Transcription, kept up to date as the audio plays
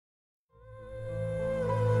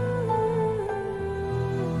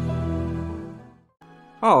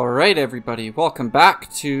Alright everybody, welcome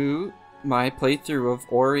back to my playthrough of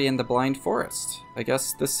Ori and the Blind Forest. I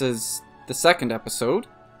guess this is the second episode.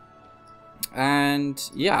 And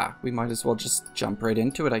yeah, we might as well just jump right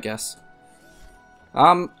into it, I guess.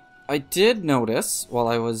 I did notice while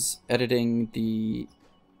I was editing the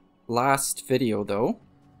last video though,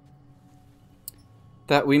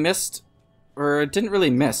 that we missed, or didn't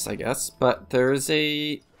really miss I guess, but there's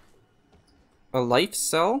a life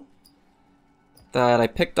cell that I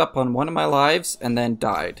picked up on one of my lives and then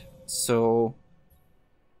died. So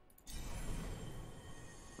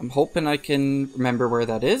I'm hoping I can remember where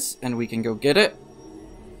that is and we can go get it.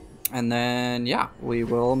 And then yeah, we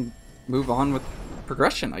will move on with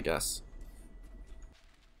progression, I guess.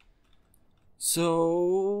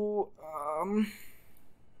 So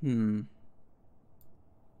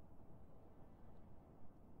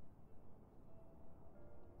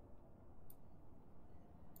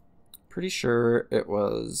pretty sure it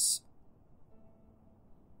was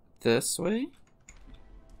this way.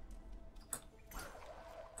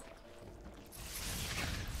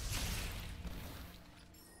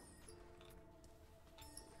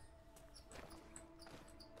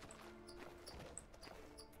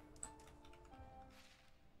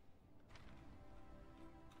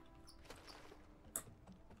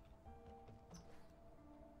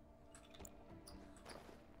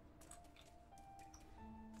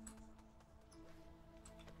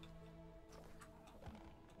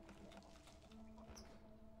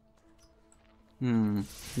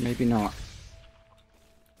 Maybe not.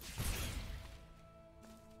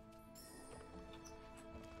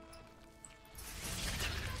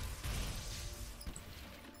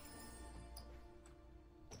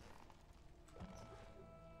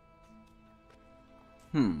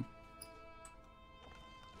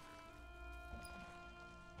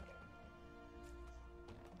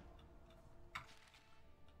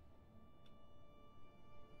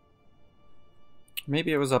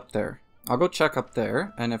 Maybe it was up there. I'll go check up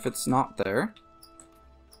there, and if it's not there,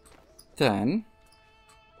 then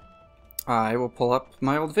I will pull up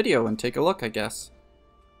my old video and take a look, I guess.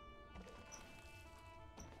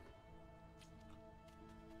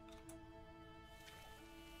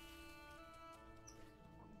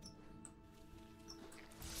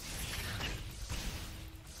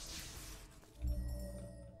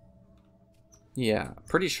 Yeah,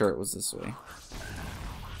 pretty sure it was this way.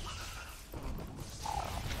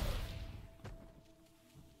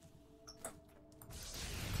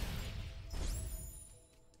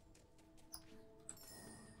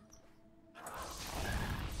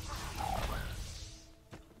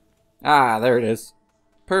 Ah, there it is.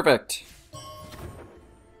 Perfect.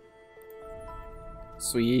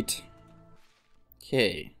 Sweet.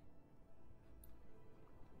 Okay.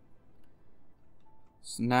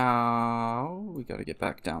 So now we gotta get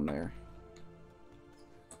back down there.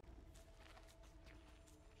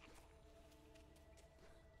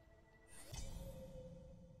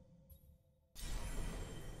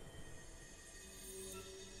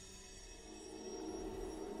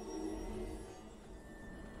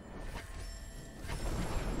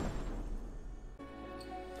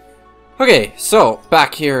 Okay, so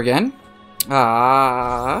back here again.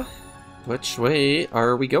 Which way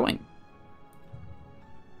are we going?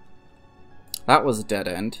 That was a dead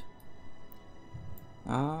end.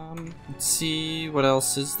 Let's see what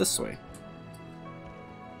else is this way.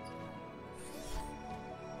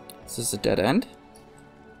 Is this a dead end?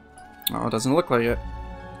 Oh, it doesn't look like it.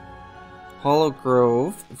 Hollow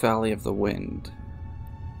Grove, Valley of the Wind.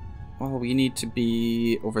 Well, we need to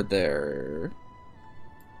be over there.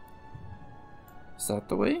 Is that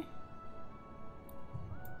the way?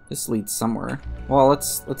 This leads somewhere. Well,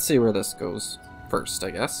 let's see where this goes first,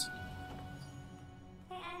 I guess.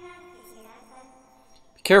 Be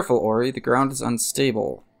careful, Ori. The ground is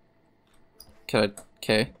unstable.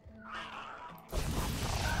 Okay.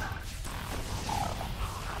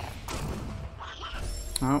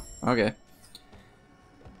 Oh, okay.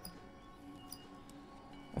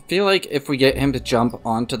 I feel like if we get him to jump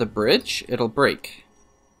onto the bridge, it'll break.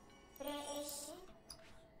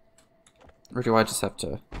 Or do I just have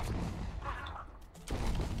to...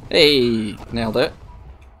 Hey! Nailed it.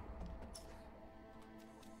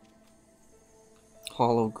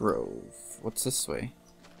 Hollow Grove. What's this way?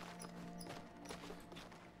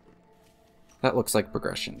 That looks like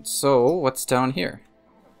progression. So, what's down here?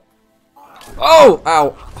 Oh! Ow!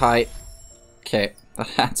 Hi. Okay,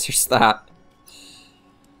 that answers that.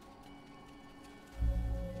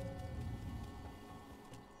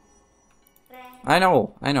 I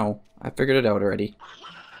know. I figured it out already.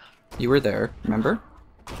 You were there, remember?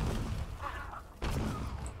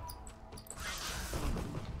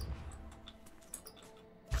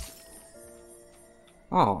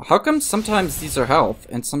 Oh, how come sometimes these are health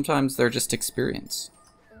and sometimes they're just experience?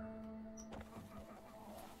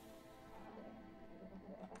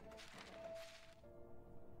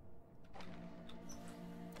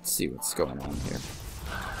 Let's see what's going on here.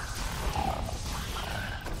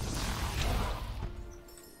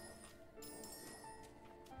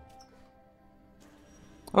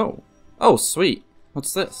 Oh. Oh, sweet.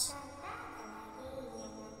 What's this?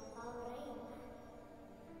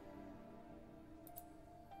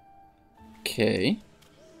 Okay.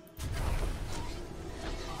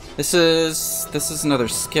 This is another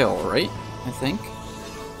skill, right? I think.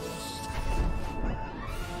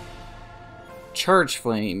 Charge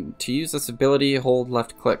flame. To use this ability, hold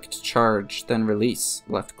left click to charge, then release.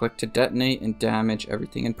 Left click to detonate and damage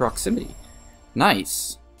everything in proximity.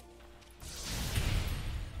 Nice.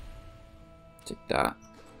 Take that.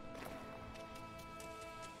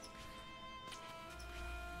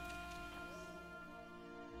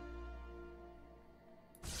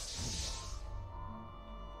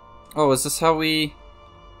 Oh, is this how we...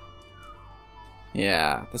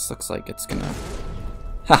 Yeah, this looks like it's gonna...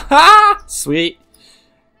 Haha! Sweet!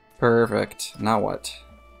 Perfect. Now what?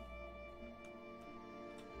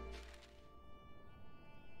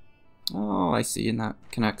 Oh, I see, and that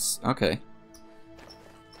connects. Okay.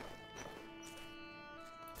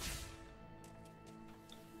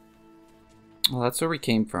 Well, that's where we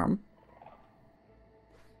came from.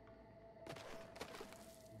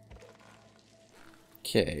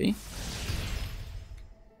 Okay.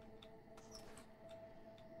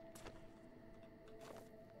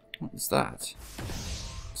 What is that?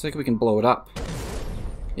 Looks like we can blow it up.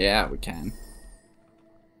 Yeah, we can.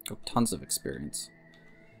 Oh, tons of experience.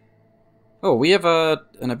 Oh, we have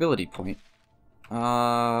an ability point.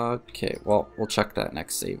 Okay, well, we'll check that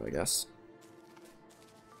next save, I guess.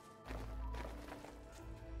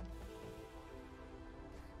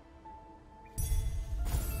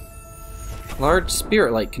 Large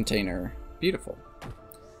spirit light container. Beautiful.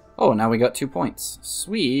 Oh, now we got 2 points.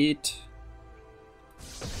 Sweet.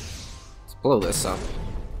 Let's blow this up.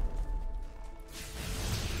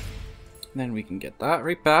 Then we can get that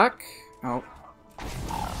right back. Oh.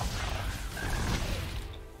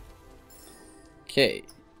 Okay.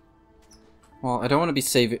 Well, I don't want to be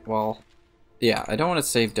saving... Well, yeah, I don't want to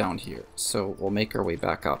save down here. So we'll make our way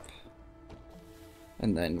back up.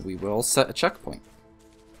 And then we will set a checkpoint.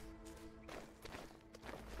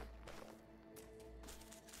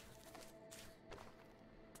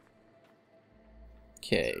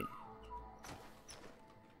 Okay.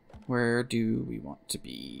 Where do we want to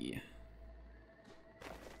be?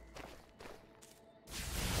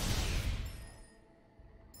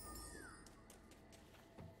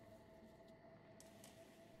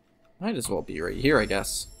 Might as well be right here, I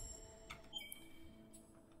guess.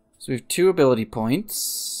 So we have 2 ability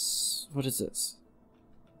points. What is this?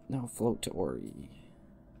 Now float to Ori.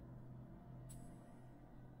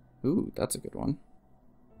 Ooh, that's a good one.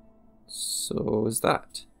 So is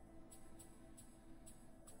that.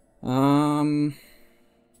 I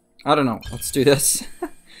don't know. Let's do this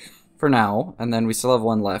for now, and then we still have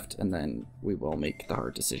 1 left, and then we will make the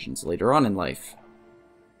hard decisions later on in life.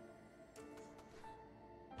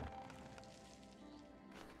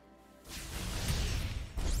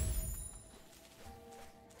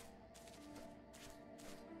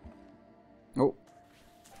 Oh.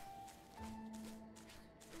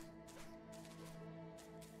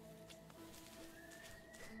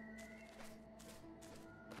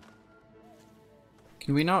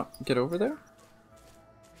 Can we not get over there?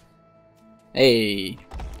 Hey.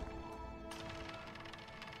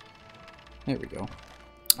 There we go.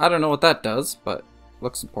 I don't know what that does, but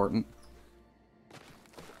looks important.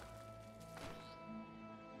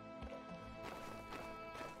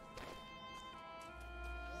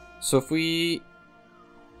 So if we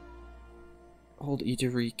hold E to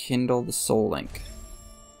rekindle the soul link.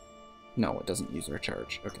 No, it doesn't use our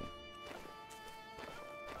charge. Okay.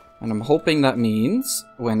 And I'm hoping that means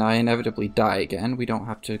when I inevitably die again, we don't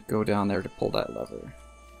have to go down there to pull that lever.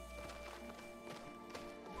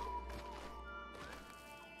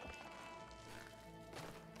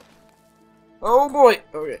 Oh boy!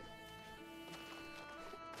 Okay.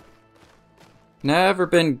 Never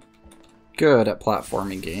been good at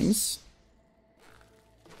platforming games.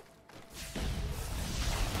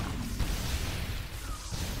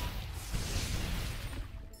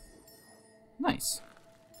 Nice.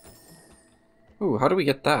 Ooh, how do we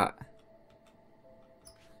get that?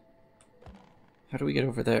 How do we get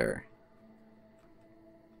over there?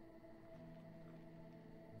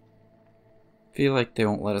 Feel like they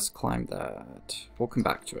won't let us climb that. We'll come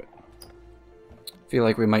back to it. Feel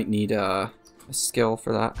like we might need a a skill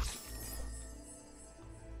for that.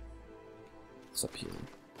 What's up here?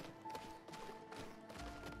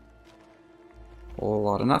 Whole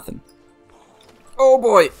lot of nothing. Oh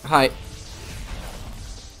boy! Hi.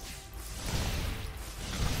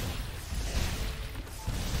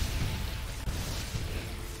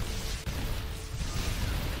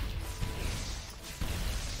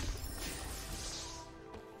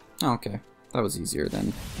 Okay, that was easier than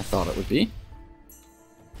I thought it would be.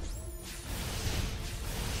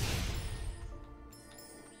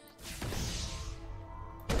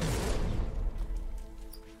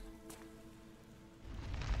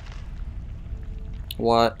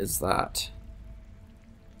 What is that?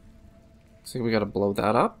 Looks like we gotta blow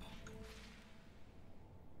that up.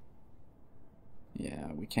 Yeah,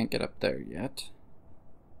 we can't get up there yet.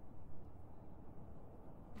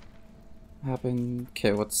 Happened.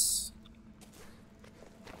 Okay, what's...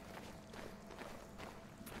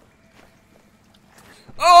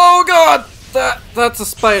 Oh god! That's a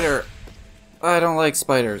spider! I don't like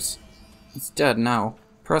spiders. It's dead now.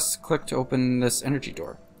 Press click to open this energy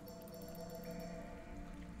door.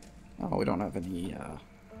 Oh, we don't have any,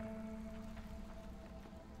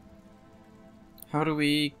 How do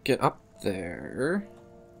we get up there?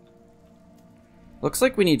 Looks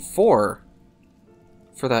like we need 4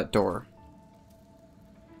 for that door.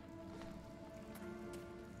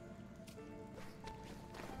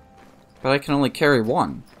 But I can only carry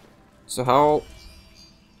 1. So how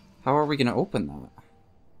are we gonna open that?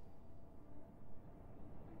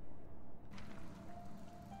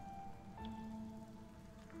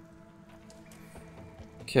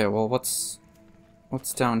 Okay, well what's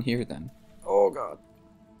down here then? Oh god.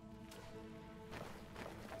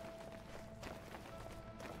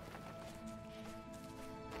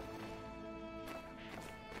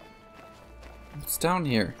 What's down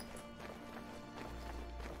here?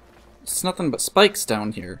 It's nothing but spikes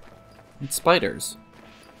down here. And spiders.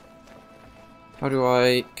 How do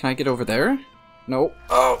I... Can I get over there? No.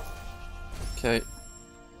 Oh! Okay.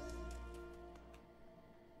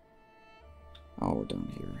 Oh, we're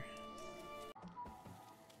down here.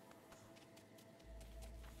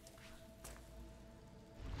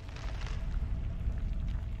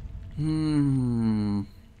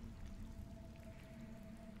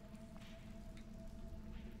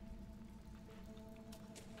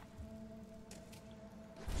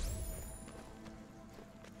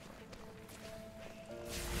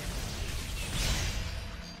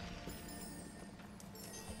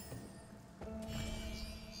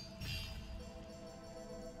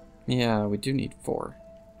 Yeah, we do need 4.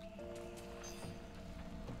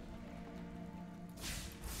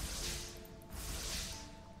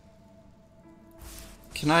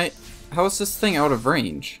 Can I... How is this thing out of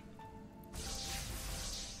range?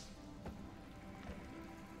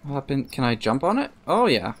 What happened? Can I jump on it? Oh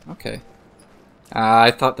yeah, okay.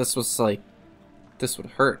 I thought this was like... This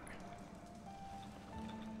would hurt.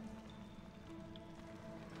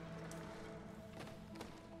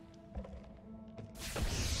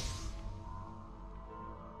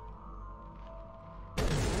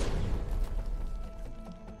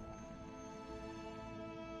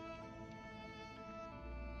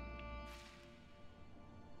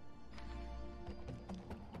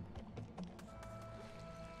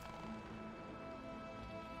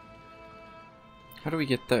 How do we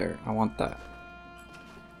get there? I want that.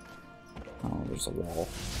 Oh, there's a wall.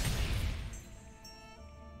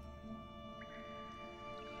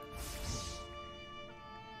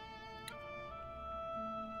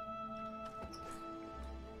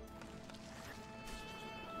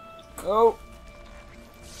 Oh!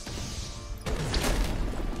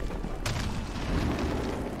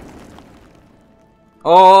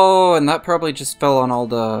 Oh, and that probably just fell on all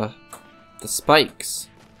the spikes.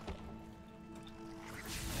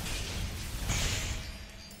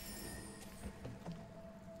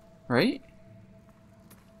 Right?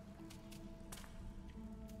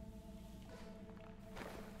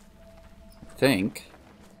 I think.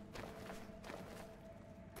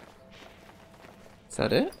 Is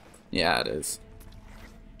that it? Yeah, it is.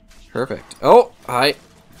 Perfect. Oh, hi.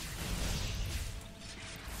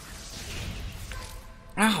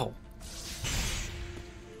 Ow.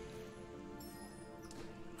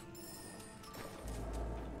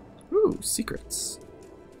 Ooh, secrets.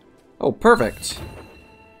 Oh, perfect.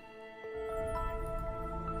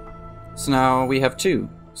 So now we have 2.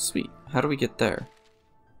 Sweet. How do we get there?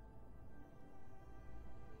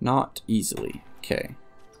 Not easily. Okay.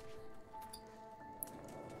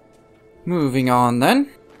 Moving on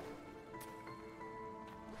then.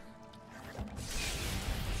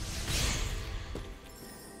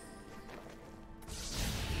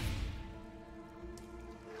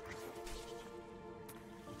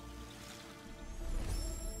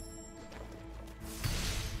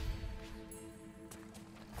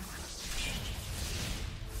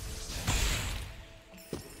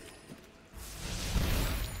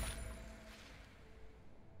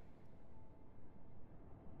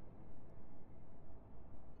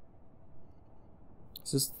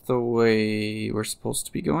 Is this the way we're supposed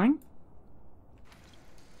to be going?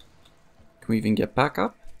 Can we even get back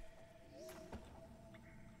up?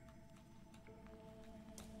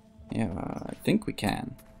 Yeah, I think we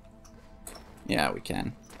can. Yeah, we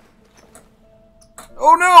can.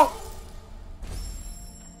 Oh no!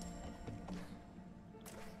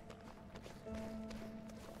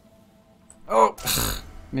 Oh,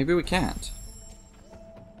 maybe we can't.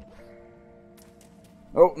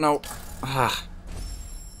 Oh no. Ah.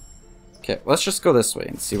 Okay, let's just go this way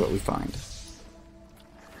and see what we find.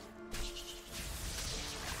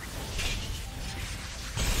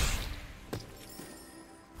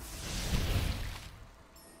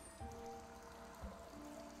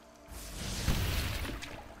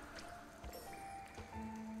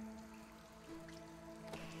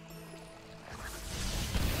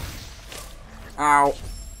 Ow.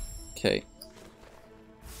 Okay.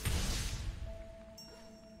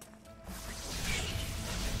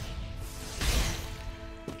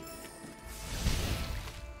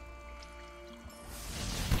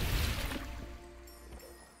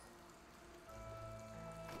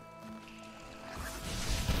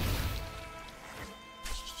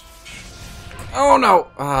 Oh no!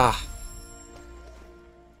 Ah.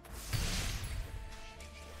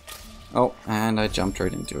 Oh, and I jumped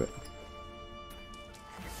right into it.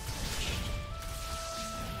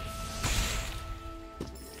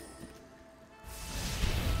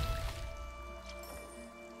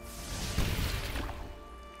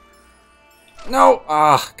 No!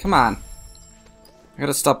 Ah, come on. I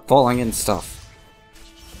gotta stop falling in stuff.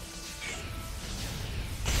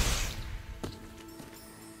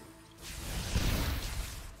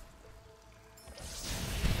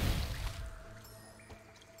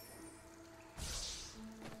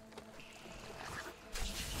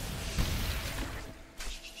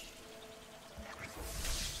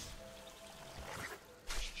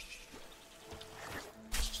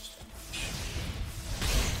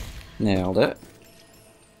 Nailed it.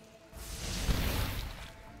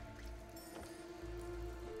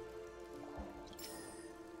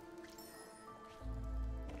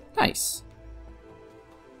 Nice.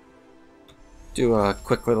 Do a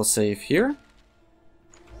quick little save here.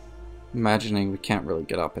 Imagining we can't really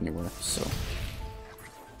get up anywhere, so.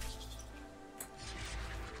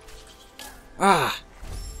 Ah!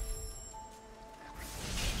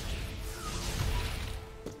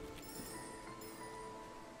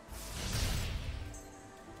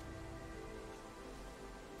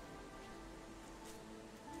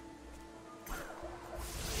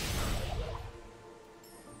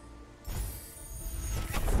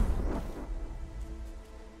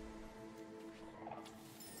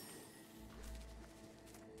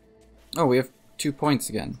 Oh, we have 2 points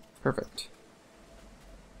again. Perfect.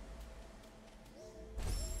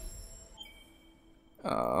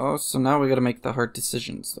 Oh, so now we gotta make the hard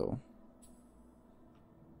decisions, though.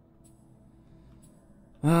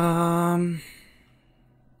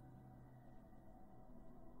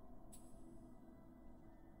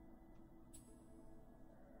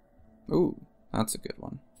 Ooh, that's a good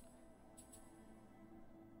one.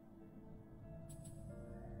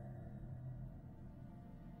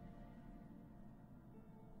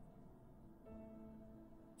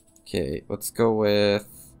 Okay, let's go with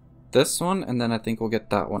this one, and then I think we'll get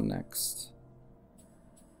that one next.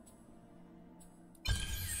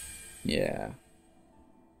 Yeah.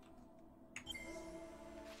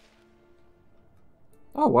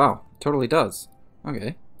 Oh, wow. Totally does.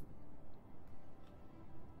 Okay.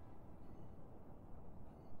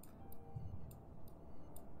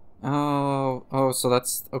 Oh, so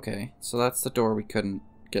that's... Okay. So that's the door we couldn't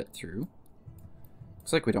get through.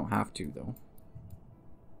 Looks like we don't have to, though.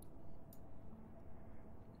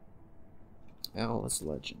 L is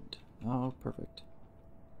legend. Oh, perfect.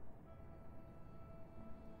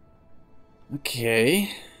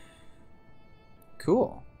 Okay.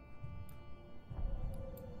 Cool.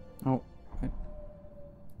 Oh.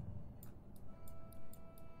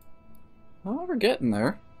 Oh, we're getting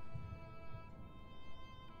there.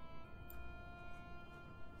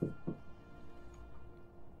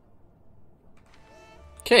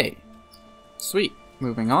 Okay. Sweet.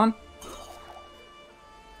 Moving on.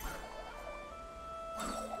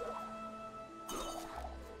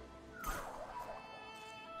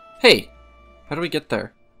 Hey! How do we get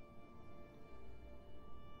there?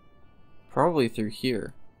 Probably through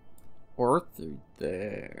here. Or through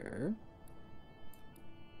there.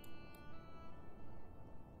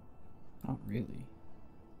 Not really.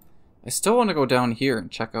 I still want to go down here and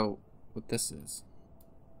check out what this is.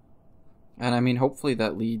 And I mean, hopefully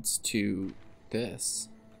that leads to this.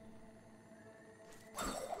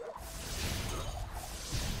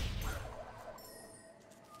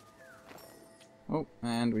 Oh,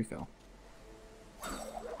 and we fell.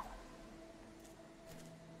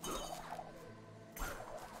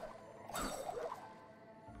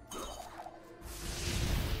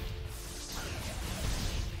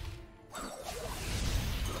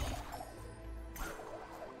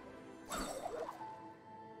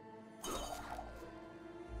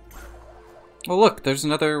 Oh look, there's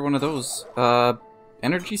another one of those.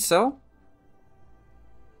 Energy cell?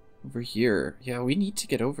 Over here. Yeah, we need to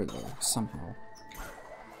get over there somehow.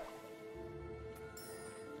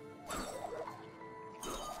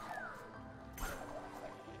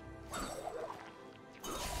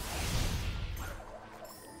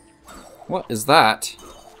 What is that?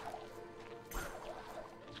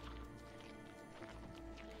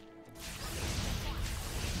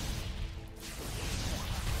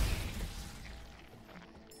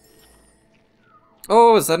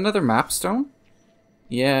 Oh, is that another map stone?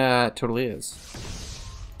 Yeah, it totally is.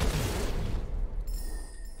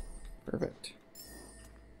 Perfect.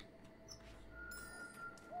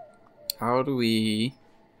 How do we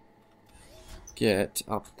get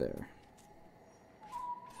up there?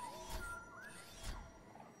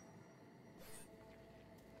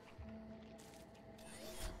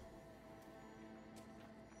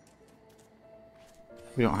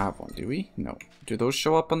 We don't have one, do we? No. Do those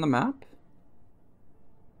show up on the map?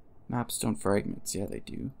 Mapstone fragments, yeah they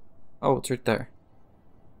do. Oh, it's right there.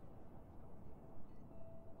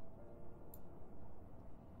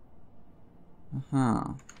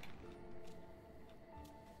 Uh-huh.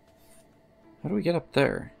 How do we get up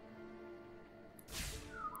there?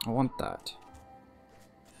 I want that.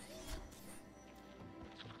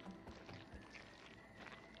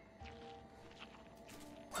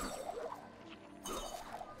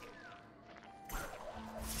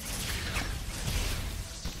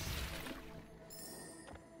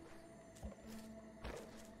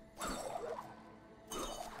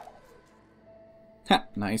 Ha,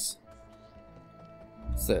 nice.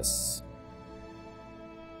 What's this?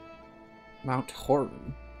 Mount Horror,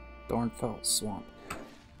 Thornfell Swamp.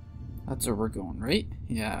 That's where we're going, right?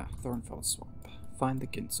 Yeah, Thornfell Swamp. Find the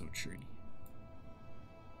Ginso Tree.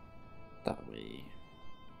 That way.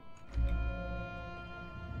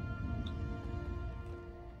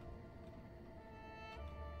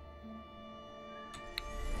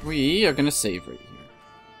 We are gonna save right here.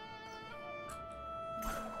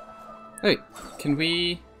 Hey, can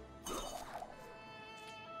we...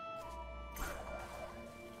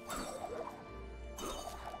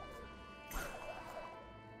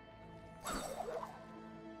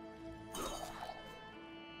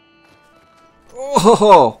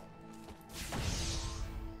 Oh!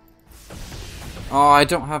 Oh, I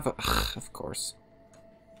don't have a... Ugh, of course.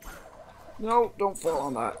 No, don't fall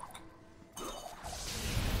on that.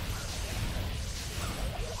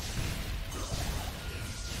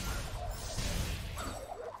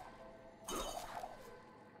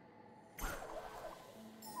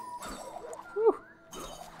 Whew.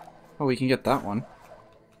 Oh, we can get that one.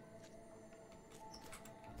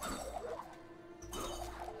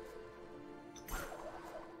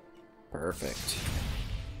 Perfect.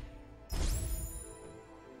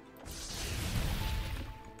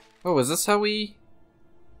 Oh, is this how we...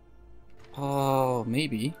 Oh,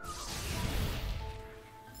 maybe.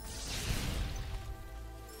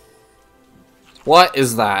 What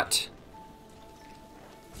is that?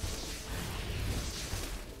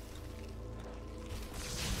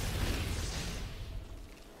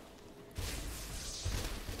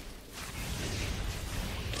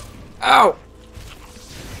 Ow!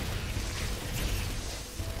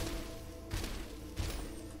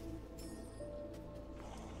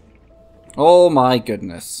 Oh my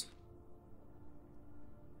goodness.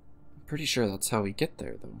 I'm pretty sure that's how we get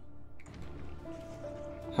there, though.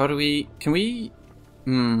 How do we... Can we...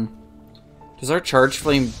 Does our charge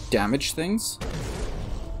flame damage things?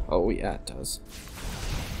 Oh, yeah, it does.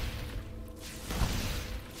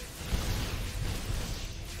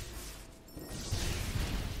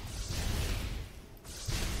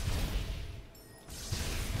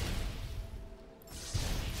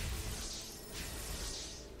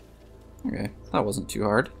 Okay, that wasn't too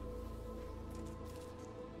hard.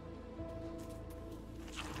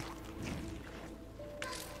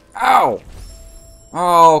 Ow!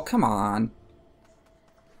 Oh, come on.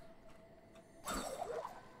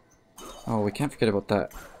 Oh, we can't forget about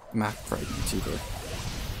that map fragment either.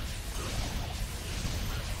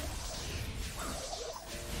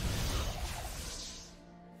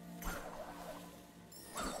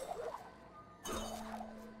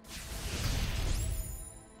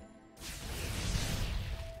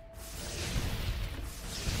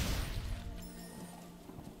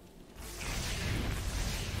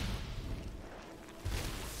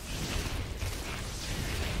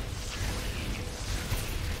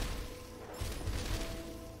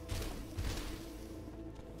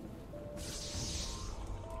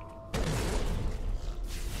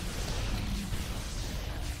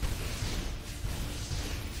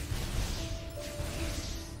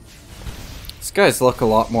 These guys look a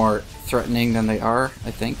lot more threatening than they are,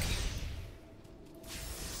 I think.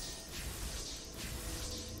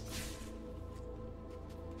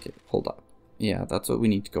 Okay, hold up. Yeah, that's what we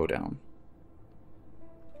need to go down.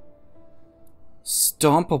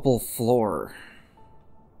 Stompable floor.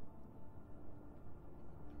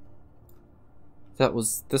 That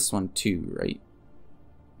was this one too, right?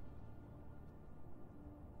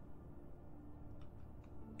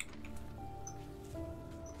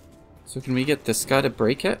 So can we get this guy to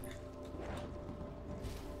break it?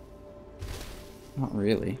 Not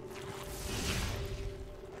really.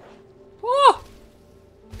 Oh!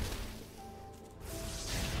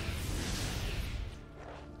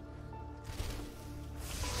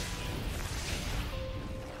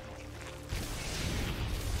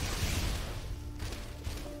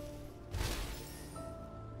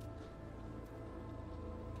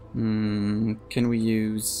 Can we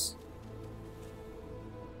use...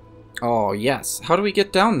 Oh, yes. How do we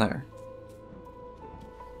get down there?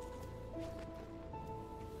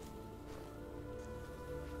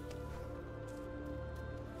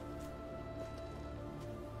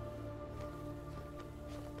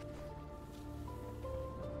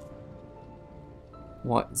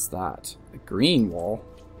 What is that? A green wall?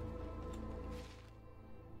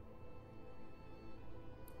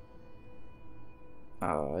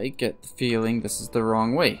 I get the feeling this is the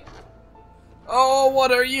wrong way. Oh,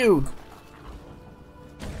 what are you?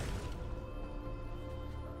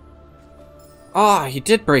 Ah, he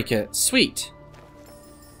did break it. Sweet.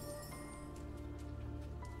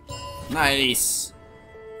 Nice.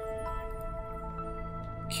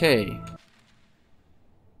 Okay.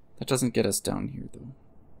 That doesn't get us down here, though.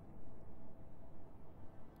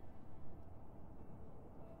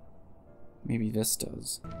 Maybe this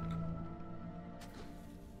does.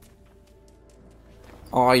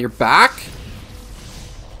 Oh, you're back?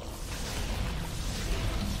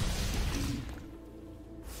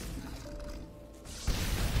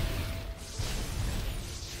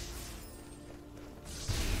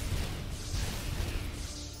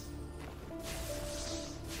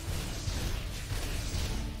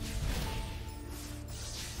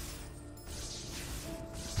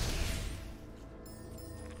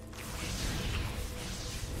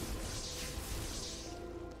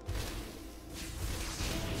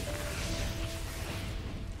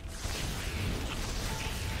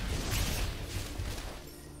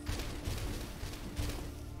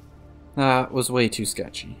 That was way too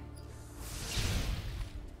sketchy.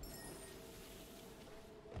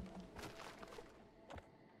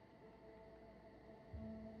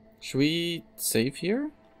 Should we save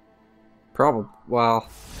here? Probably. Well,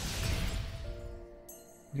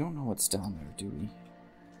 we don't know what's down there, do we?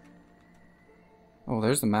 Oh,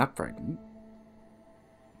 there's the map fragment.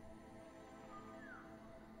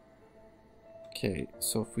 Okay,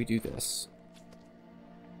 so if we do this...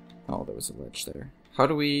 Oh, there was a ledge there. How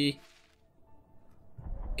do we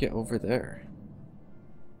get over there?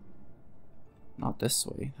 Not this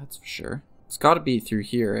way, that's for sure. It's gotta be through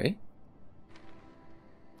here, eh?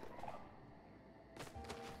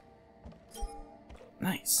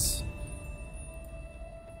 Nice.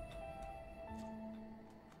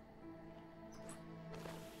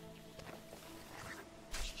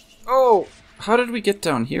 Oh! How did we get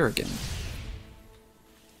down here again?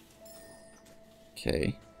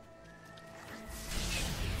 Okay.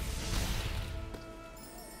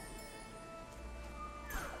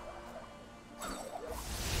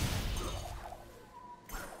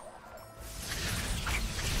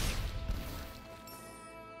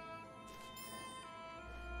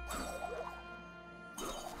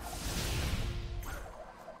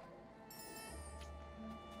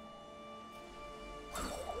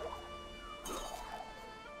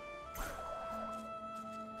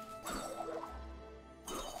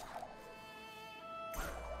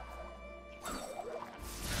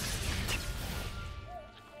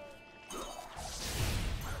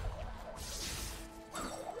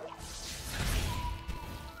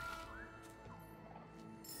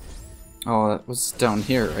 Oh, that was down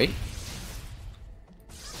here, right?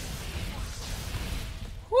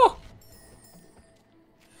 Whoa!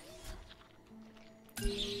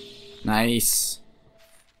 Nice.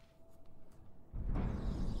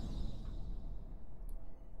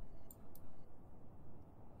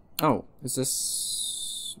 Oh, is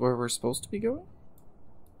this where we're supposed to be going?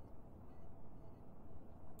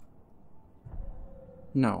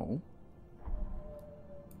 No.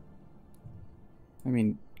 I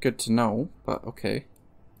mean, good to know, but okay.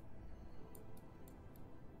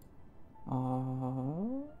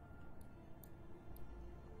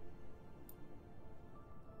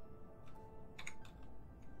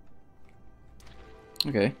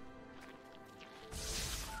 Okay.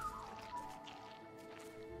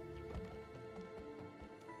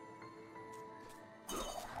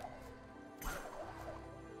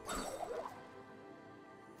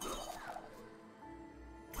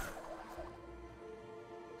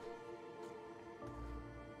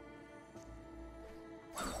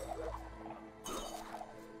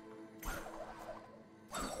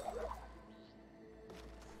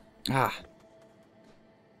 Ah.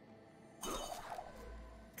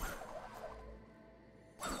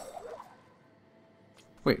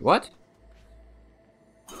 Wait, what?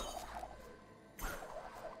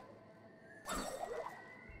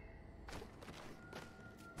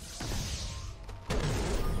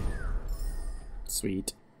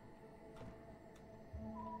 Sweet.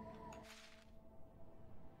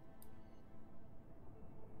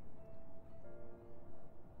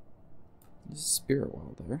 There's a spirit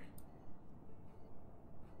wall there.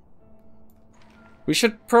 We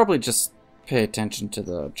should probably just pay attention to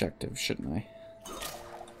the objective, shouldn't I?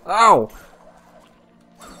 Ow!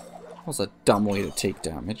 That was a dumb way to take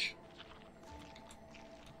damage.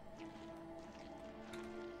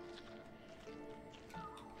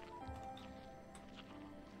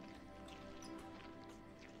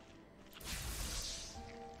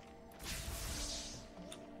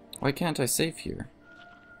 Why can't I save here?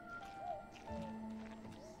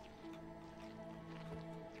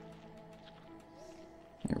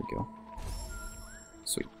 There we go.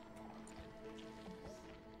 Sweet.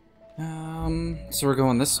 So we're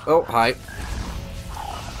going this... Oh, hi.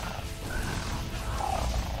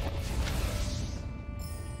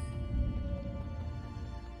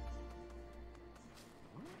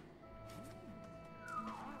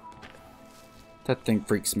 That thing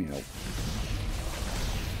freaks me out.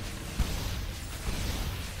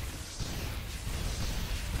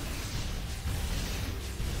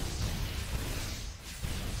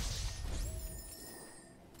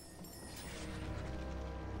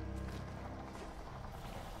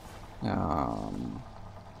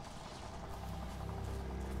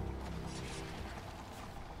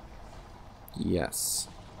 Yes.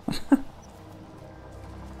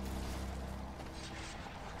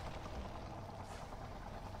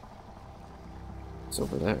 It's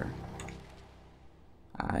over there.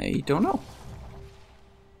 I don't know.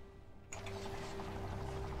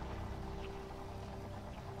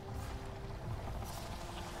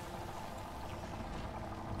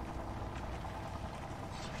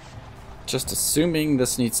 Just assuming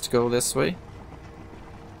this needs to go this way.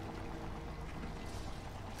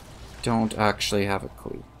 Don't actually have a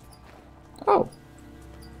clue. Oh.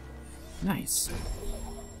 Nice.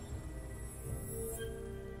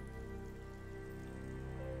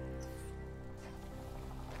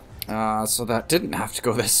 So that didn't have to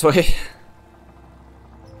go this way.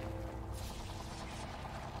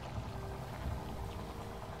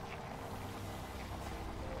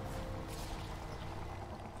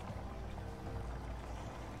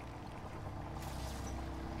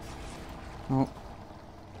 Oh.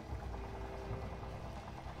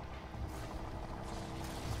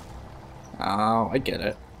 Oh, I get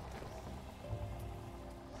it.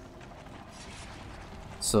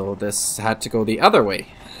 So this had to go the other way.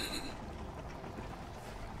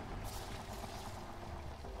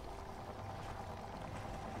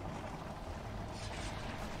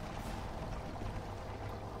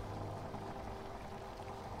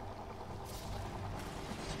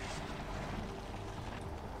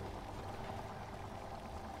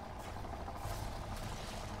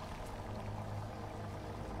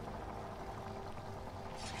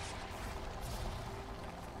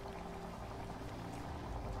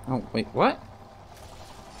 Oh, wait, what?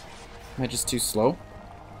 Am I just too slow?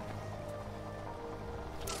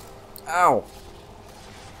 Ow!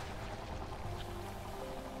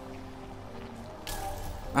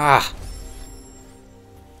 Ah!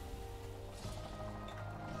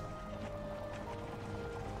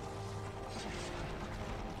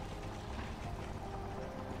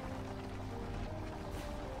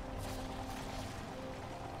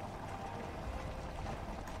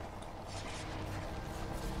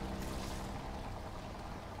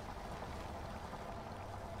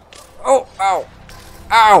 Oh, ow!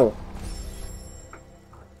 Ow!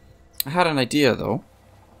 I had an idea, though.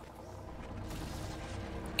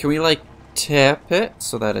 Can we, like, tip it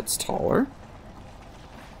so that it's taller?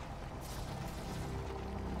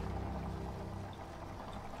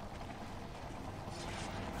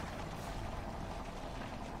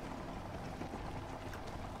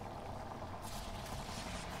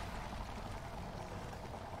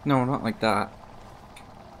 No, not like that.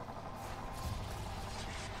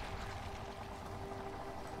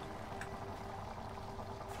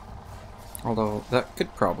 Although, that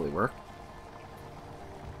could probably work.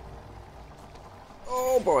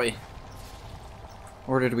 Oh boy!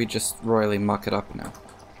 Or did we just royally muck it up now?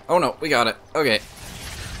 Oh no, we got it. Okay.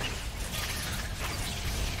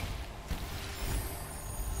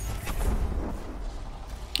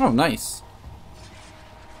 Oh, nice.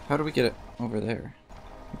 How do we get it over there?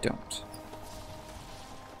 We don't.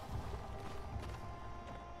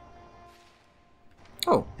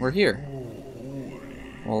 Oh, we're here.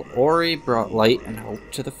 Well, Ori brought light and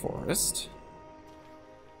hope to the forest.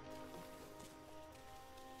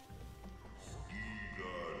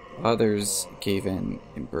 Others gave in,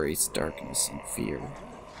 embraced darkness and fear.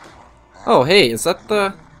 Oh, hey, is that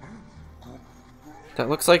the... That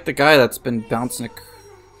looks like the guy that's been bouncing a...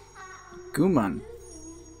 Guman.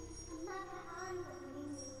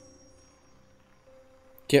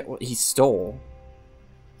 Get what he stole.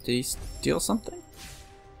 Did he steal something?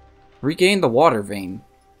 Regain the water vein.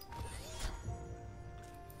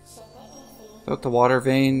 Without the water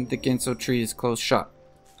vein, the Ginso Tree is closed shut.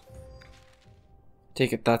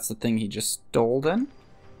 Take it that's the thing he just stole then?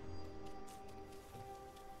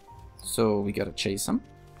 So we gotta chase him.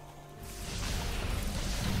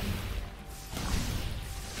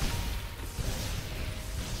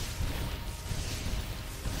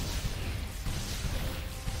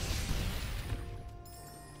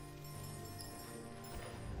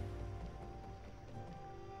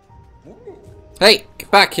 Hey, get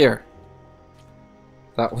back here!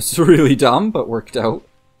 That was really dumb, but worked out.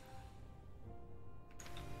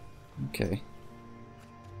 Okay.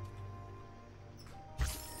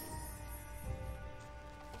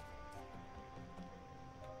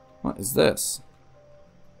 What is this?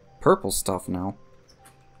 Purple stuff now.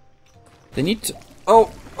 They need to...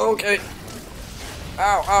 Oh, okay.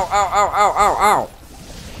 Ow, ow, ow, ow, ow, ow, ow.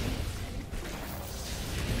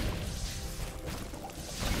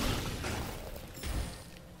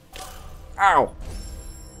 Ow!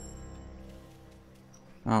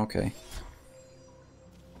 Okay.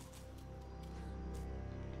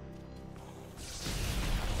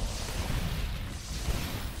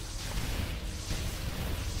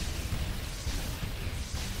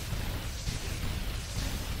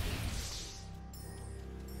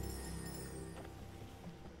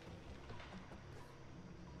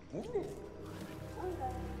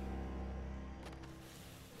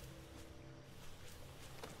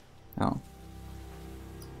 Oh.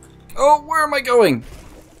 Oh, where am I going?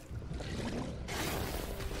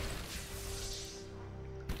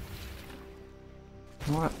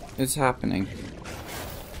 What is happening?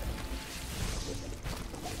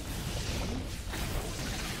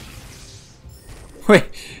 Wait,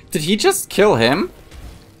 did he just kill him?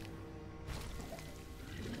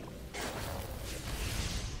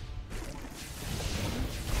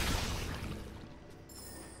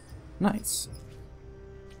 Nice.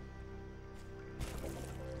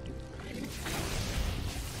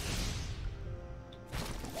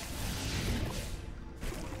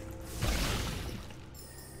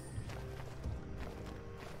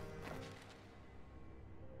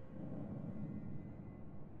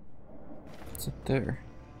 What's up there?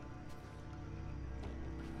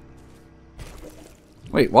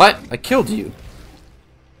 Wait, what? I killed you.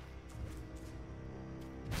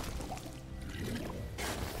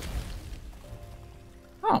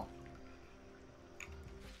 Oh.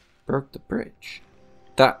 Broke the bridge.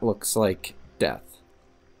 That looks like death.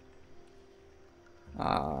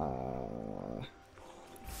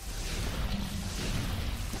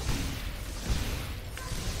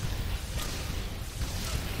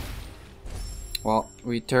 Well,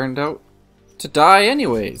 we turned out to die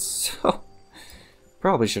anyways, so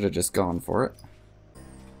probably should have just gone for it.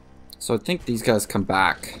 So I think these guys come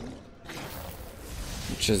back,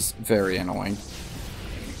 which is very annoying.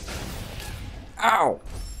 Ow!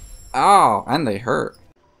 Ow! And they hurt.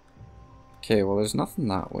 Okay, well there's nothing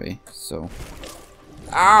that way, so...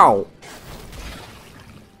 Ow!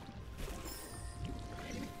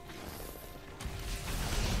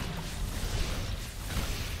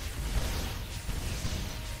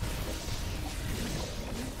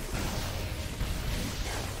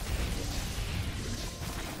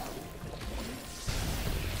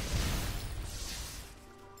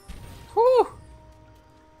 Whew!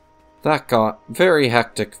 That got very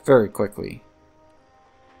hectic very quickly.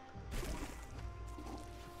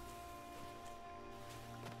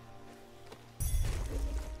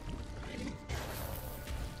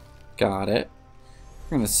 Got it.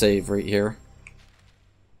 We're gonna save right here.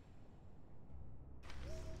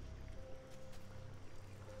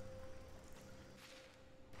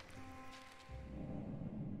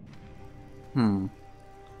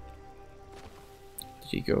 Did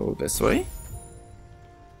he go this way?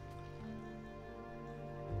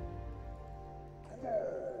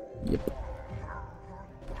 Yep.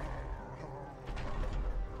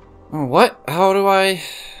 Oh, what? How do I...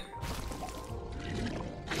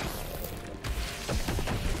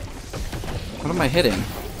 What am I hitting?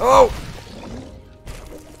 Oh!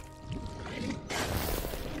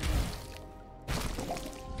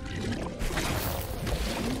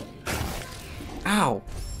 Ow!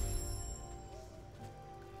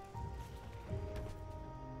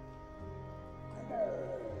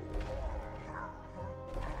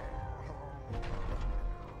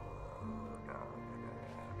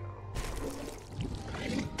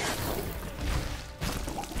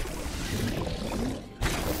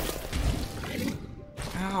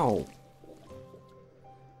 Ow!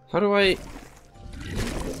 How do I...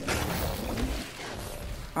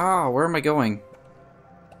 Ah, where am I going?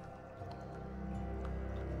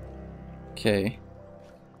 Okay.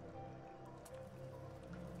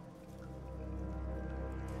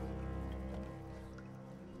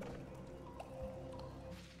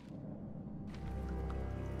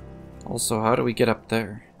 Also, how do we get up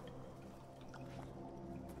there?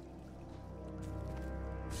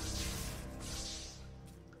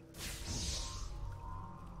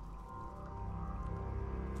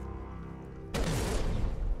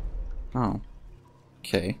 Oh.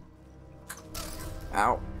 Okay.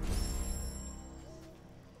 Ow.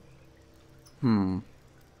 Hmm.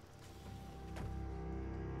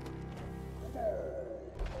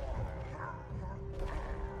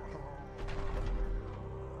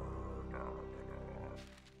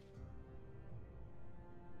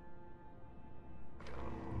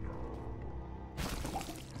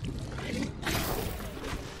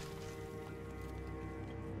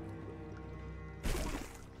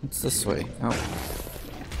 It's this way. Oh.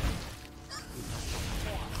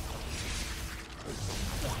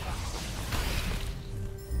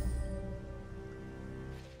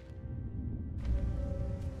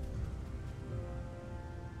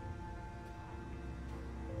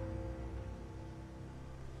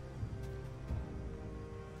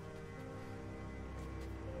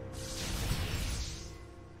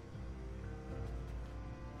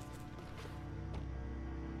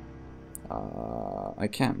 I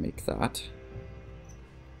can't make that.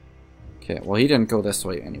 Okay, well he didn't go this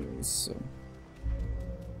way anyways, so...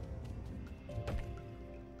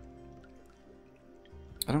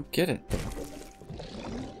 I don't get it, though.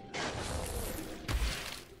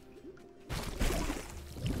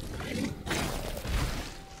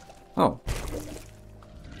 Oh.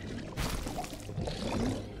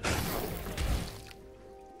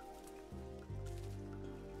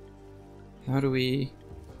 How do we...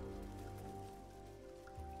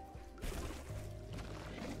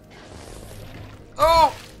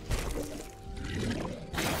 Oh!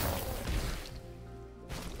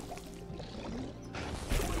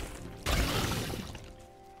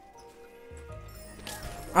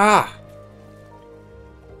 Ah!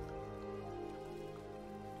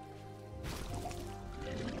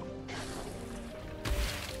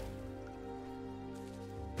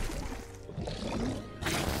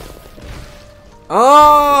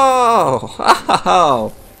 Oh!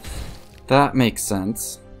 Oh! That makes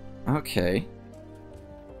sense. Okay.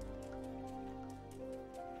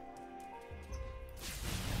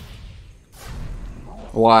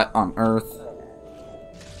 What on earth?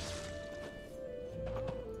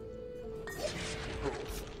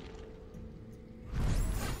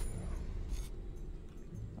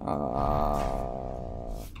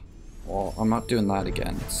 Well, I'm not doing that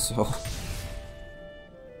again, so...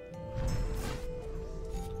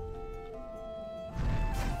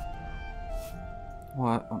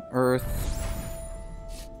 What on earth?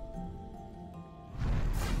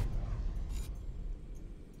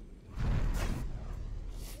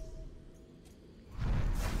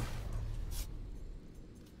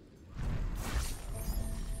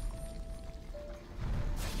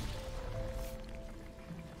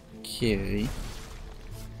 Okay.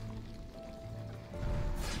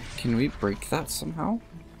 Can we break that somehow?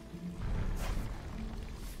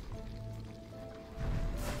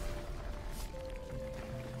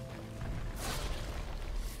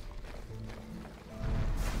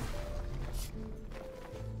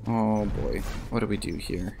 Oh boy, what do we do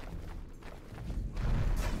here?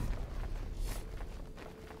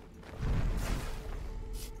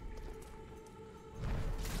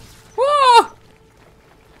 Ah!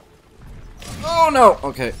 Oh no!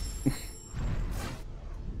 Okay.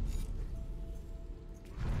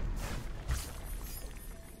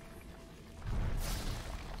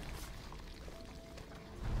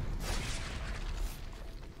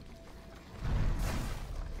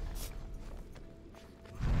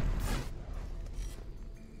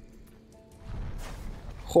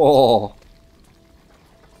 Oh.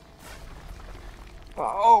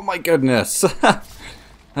 Oh my goodness. I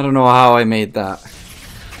don't know how I made that.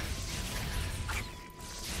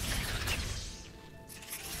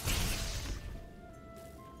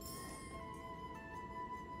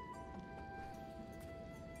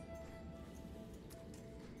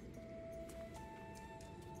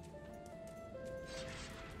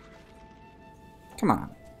 Come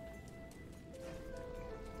on.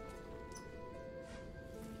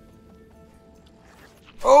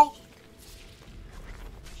 Oh!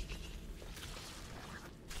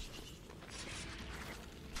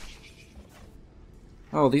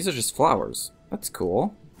 Oh, these are just flowers. That's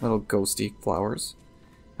cool. Little ghosty flowers.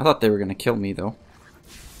 I thought they were gonna kill me, though.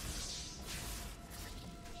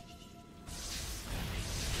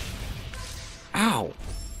 Ow!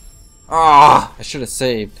 Ah! I should have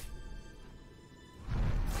saved.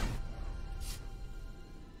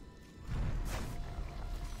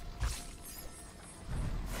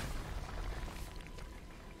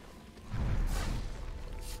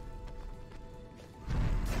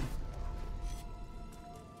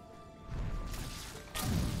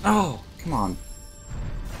 Oh, come on.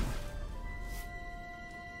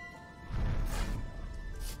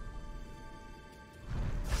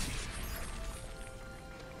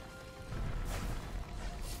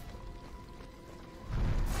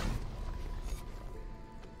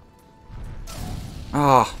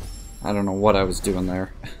 Ah, I don't know what I was doing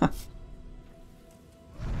there.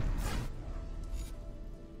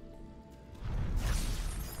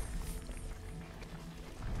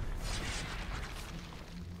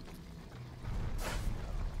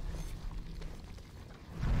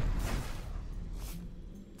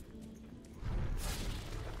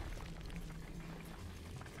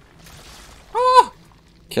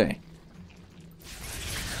 Okay.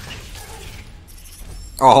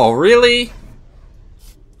 Oh, really?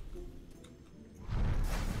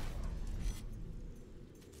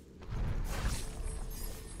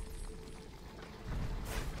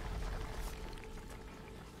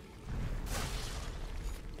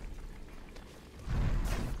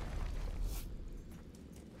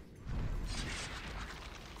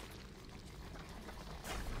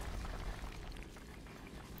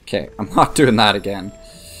 Okay, I'm not doing that again.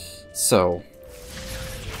 So.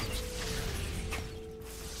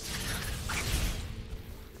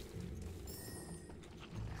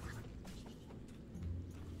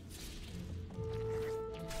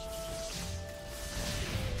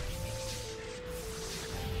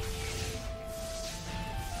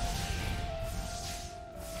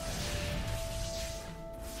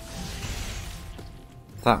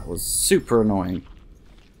 That was super annoying.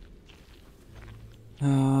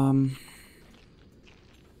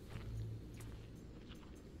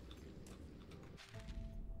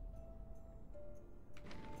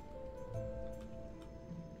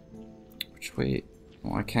 Which way?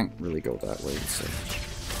 Oh, I can't really go that way, so.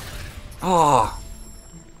 Ah!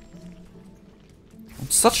 I'm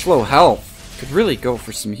such low health. Could really go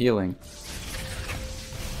for some healing.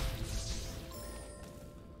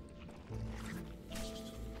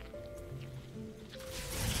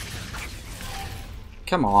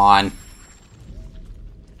 Come on.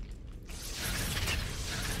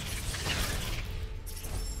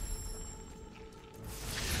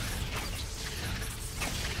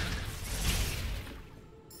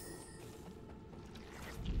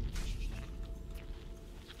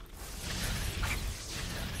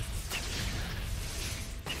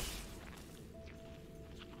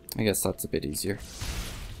 I guess that's a bit easier.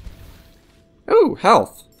 Ooh,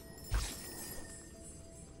 health.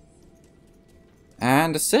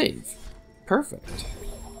 And a save. Perfect.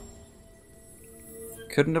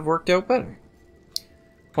 Couldn't have worked out better.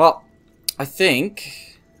 Well, I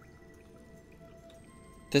think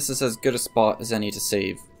this is as good a spot as any to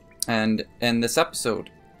save and end this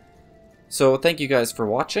episode. So thank you guys for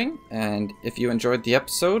watching, and if you enjoyed the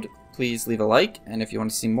episode, please leave a like, and if you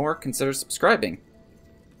want to see more, consider subscribing.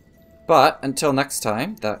 But until next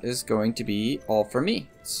time, that is going to be all for me.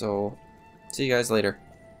 So see you guys later.